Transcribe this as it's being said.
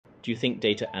Do you think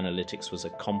data analytics was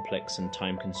a complex and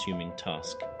time-consuming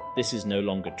task? This is no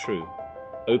longer true.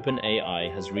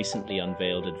 OpenAI has recently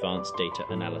unveiled advanced data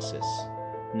analysis.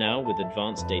 Now, with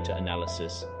advanced data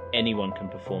analysis, anyone can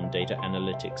perform data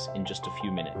analytics in just a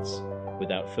few minutes.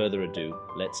 Without further ado,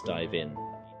 let's dive in.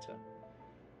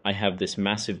 I have this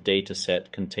massive data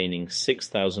set containing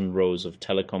 6,000 rows of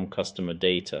telecom customer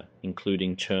data,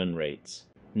 including churn rates.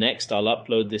 Next, I'll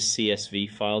upload this CSV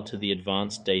file to the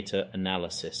advanced data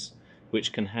analysis,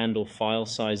 which can handle file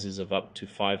sizes of up to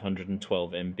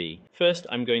 512 MB. First,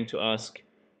 I'm going to ask,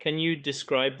 can you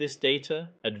describe this data?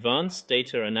 Advanced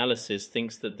data analysis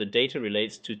thinks that the data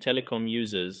relates to telecom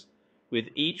users, with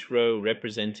each row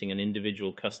representing an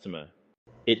individual customer.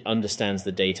 It understands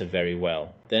the data very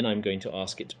well. Then I'm going to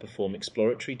ask it to perform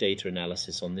exploratory data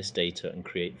analysis on this data and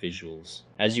create visuals.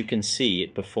 As you can see,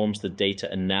 it performs the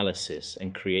data analysis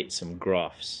and creates some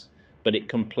graphs. But it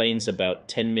complains about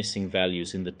 10 missing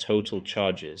values in the total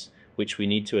charges, which we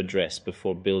need to address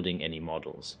before building any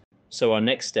models. So our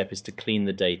next step is to clean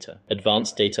the data.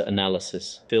 Advanced data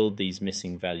analysis filled these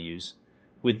missing values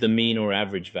with the mean or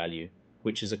average value,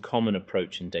 which is a common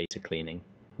approach in data cleaning.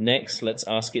 Next, let's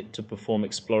ask it to perform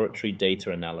exploratory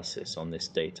data analysis on this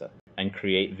data and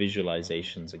create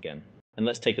visualizations again. And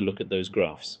let's take a look at those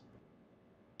graphs.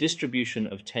 Distribution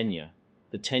of tenure.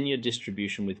 The tenure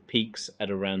distribution with peaks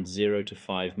at around 0 to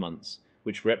 5 months,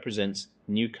 which represents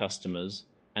new customers,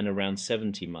 and around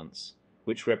 70 months,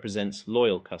 which represents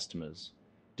loyal customers.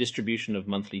 Distribution of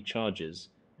monthly charges.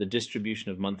 The distribution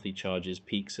of monthly charges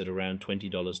peaks at around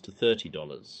 $20 to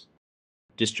 $30.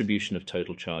 Distribution of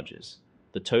total charges.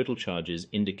 The total charges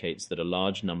indicates that a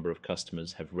large number of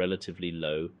customers have relatively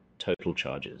low total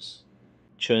charges.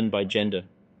 Churn by gender.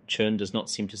 Churn does not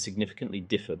seem to significantly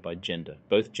differ by gender.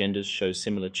 Both genders show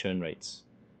similar churn rates.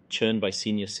 Churn by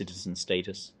senior citizen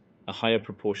status. A higher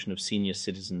proportion of senior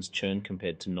citizens churn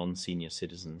compared to non-senior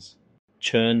citizens.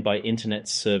 Churn by internet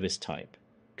service type.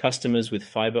 Customers with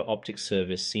fiber optic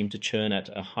service seem to churn at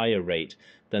a higher rate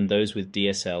than those with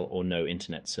DSL or no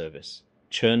internet service.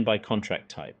 Churn by contract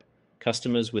type.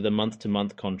 Customers with a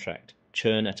month-to-month contract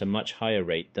churn at a much higher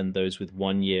rate than those with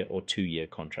 1-year or 2-year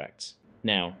contracts.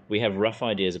 Now, we have rough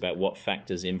ideas about what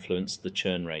factors influence the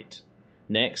churn rate.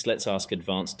 Next, let's ask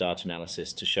advanced data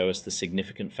analysis to show us the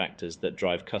significant factors that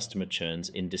drive customer churns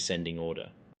in descending order.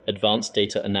 Advanced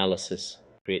data analysis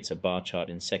creates a bar chart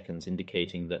in seconds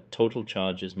indicating that total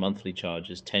charges, monthly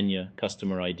charges, tenure,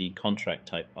 customer ID, contract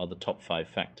type are the top 5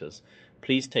 factors.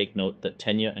 Please take note that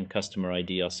tenure and customer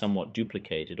ID are somewhat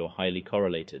duplicated or highly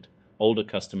correlated. Older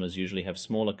customers usually have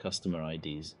smaller customer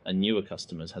IDs, and newer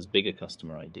customers has bigger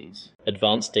customer IDs.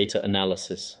 Advanced data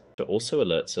analysis also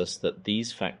alerts us that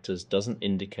these factors doesn't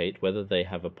indicate whether they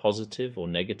have a positive or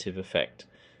negative effect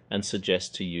and suggests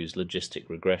to use logistic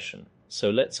regression. So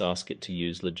let's ask it to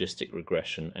use logistic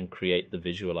regression and create the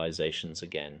visualizations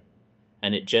again.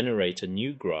 And it generates a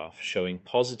new graph showing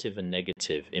positive and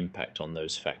negative impact on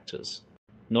those factors.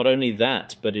 Not only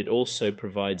that, but it also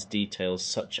provides details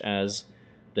such as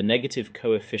the negative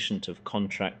coefficient of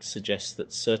contract suggests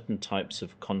that certain types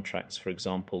of contracts, for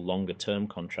example, longer-term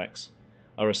contracts,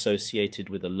 are associated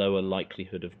with a lower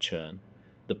likelihood of churn.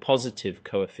 The positive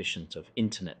coefficient of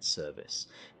internet service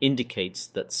indicates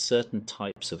that certain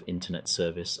types of internet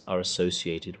service are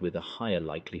associated with a higher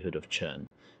likelihood of churn.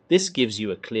 This gives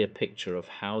you a clear picture of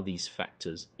how these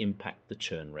factors impact the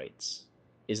churn rates.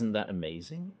 Isn't that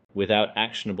amazing? Without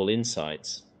actionable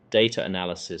insights, data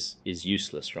analysis is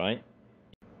useless, right?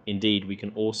 Indeed, we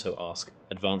can also ask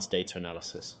advanced data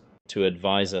analysis to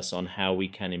advise us on how we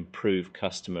can improve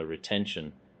customer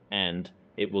retention, and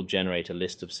it will generate a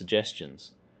list of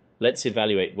suggestions. Let's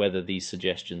evaluate whether these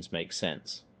suggestions make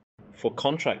sense. For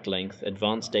contract length,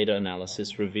 advanced data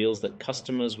analysis reveals that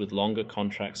customers with longer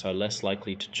contracts are less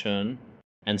likely to churn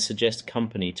and suggest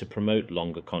company to promote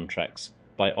longer contracts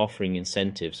by offering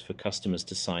incentives for customers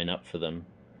to sign up for them.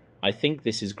 I think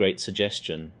this is a great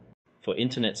suggestion. For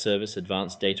internet service,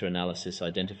 advanced data analysis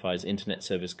identifies internet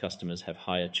service customers have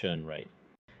higher churn rate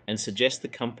and suggests the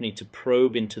company to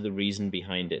probe into the reason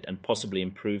behind it and possibly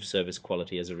improve service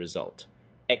quality as a result.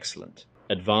 Excellent.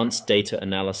 Advanced data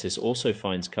analysis also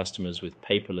finds customers with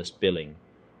paperless billing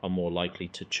are more likely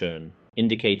to churn,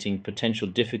 indicating potential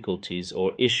difficulties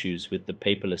or issues with the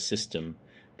paperless system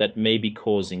that may be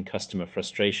causing customer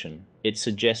frustration. It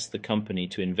suggests the company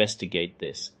to investigate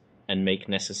this and make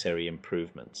necessary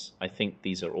improvements. I think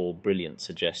these are all brilliant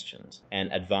suggestions,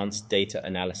 and advanced data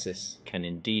analysis can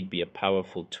indeed be a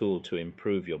powerful tool to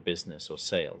improve your business or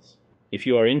sales. If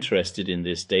you are interested in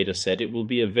this data set, it will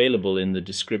be available in the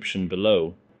description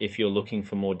below. If you're looking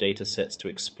for more data sets to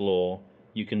explore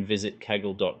You can visit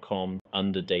kaggle.com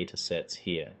under datasets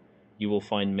here. You will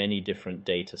find many different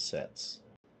datasets.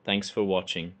 Thanks for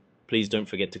watching. Please don't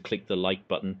forget to click the like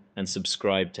button and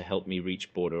subscribe to help me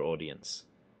reach broader audience.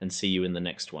 And see you in the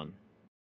next one.